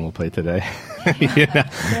last song we'll play today.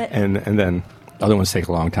 And then other ones take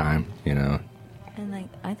a long time, And like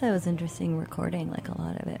I thought it was interesting recording. Like a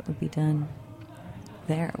lot of it would be done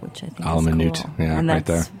there, which I think is cool. Minute, yeah, and right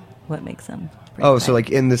that's there. what makes them. Oh, so like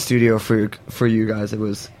in the studio for you guys, it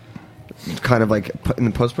was kind of like in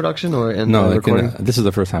the post production or in the recording. This is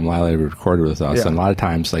the first time Lila ever recorded with us, Yeah. and a lot of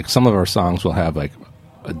times, like some of our songs will have like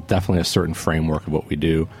definitely a certain framework of what we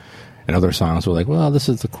do, and other songs we're like, well, this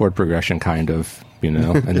is the chord progression kind of, and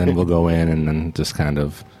then we'll go in and then just kind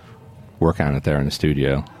of work on it there in the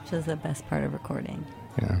studio. Which is the best part of recording.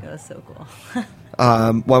 Yeah. It was so cool. Well,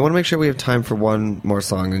 I want to make sure we have time for one more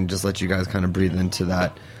song and just let you guys kind of breathe into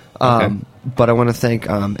that. Okay. But I want to thank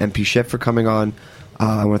MP Schiff for coming on.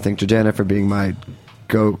 I want to thank Jordana for being my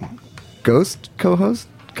ghost co-host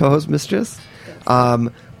mistress.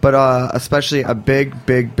 But especially a big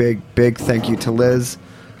thank you to Liz,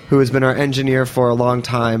 who has been our engineer for a long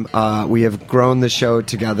time. We have grown the show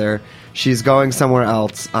together. She's going somewhere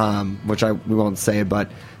else, which we won't say,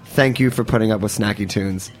 but thank you for putting up with Snacky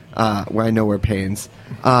Tunes, where I know we're pains.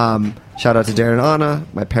 Shout out to Darren and Anna,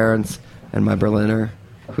 my parents, and my Berliner,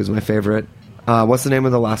 who's my favorite. What's the name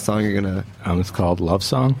of the last song you're going to... It's called Love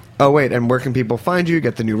Song. Oh, wait, and where can people find you,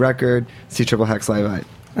 get the new record, see Triple Hex Live?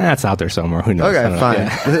 That's out there somewhere. Who knows? Okay, fine.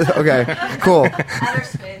 Yeah. Okay, cool.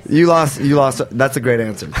 You lost. That's a great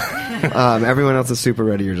answer. Everyone else is super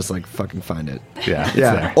ready. You're just like, fucking find it. Yeah.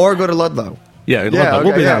 Yeah. Or go to Ludlow. Yeah, Yeah,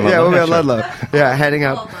 Ludlow. We'll be on Ludlow. we'll be on sure. Ludlow. Yeah, heading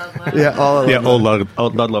out. Yeah, all Yeah, Ludlow.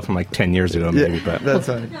 old Ludlow from like 10 years ago, maybe. Yeah, But that's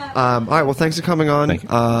fine. All right, well, thanks for coming on. Thank you.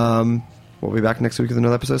 We'll be back next week with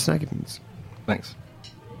another episode of Snacky Tunes. Thanks.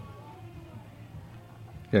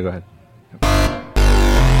 Yeah, go ahead.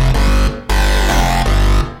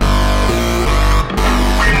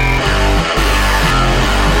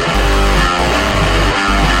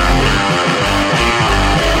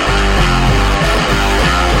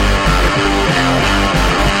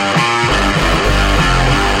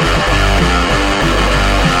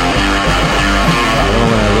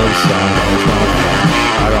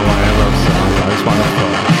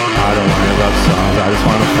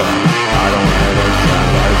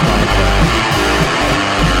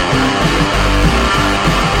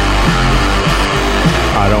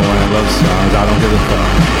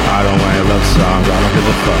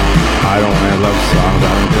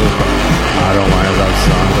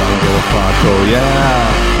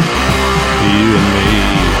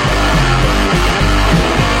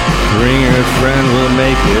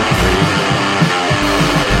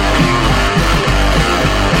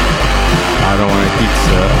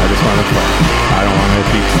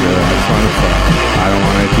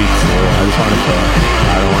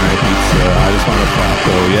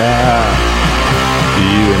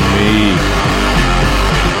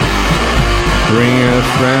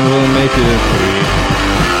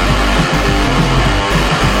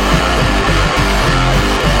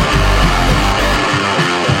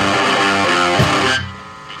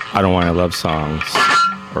 I don't want to love songs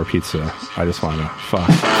or pizza. I just want to fuck. I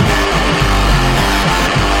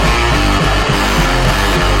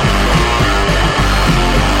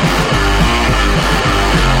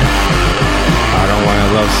don't want to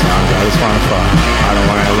love songs. I just want to fuck. I don't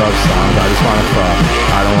want to love songs. I just want to fuck.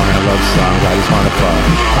 I don't want to love songs. I just want to fuck.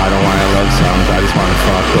 I don't want to love songs. I just want to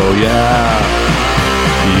fuck. Oh yeah,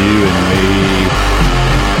 you and me.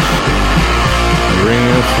 Bring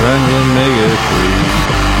a friend and make it free.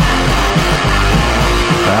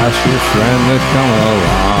 Ask your friend to come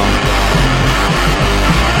along.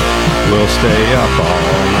 We'll stay up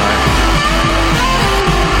all night.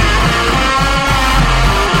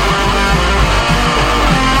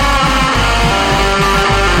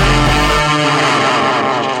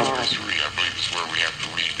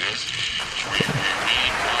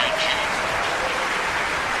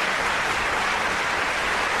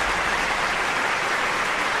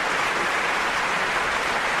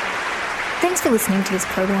 Thanks for listening to this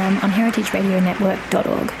program on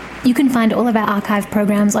heritageradionetwork.org. You can find all of our archive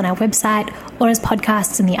programs on our website or as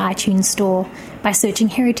podcasts in the iTunes store by searching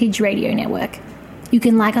Heritage Radio Network. You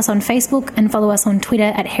can like us on Facebook and follow us on Twitter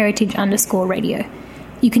at heritage_radio.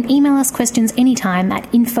 You can email us questions anytime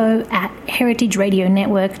at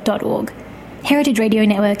info@heritageradionetwork.org. Heritage Radio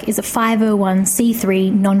Network is a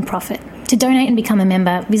 501c3 non-profit. To donate and become a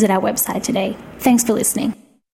member, visit our website today. Thanks for listening.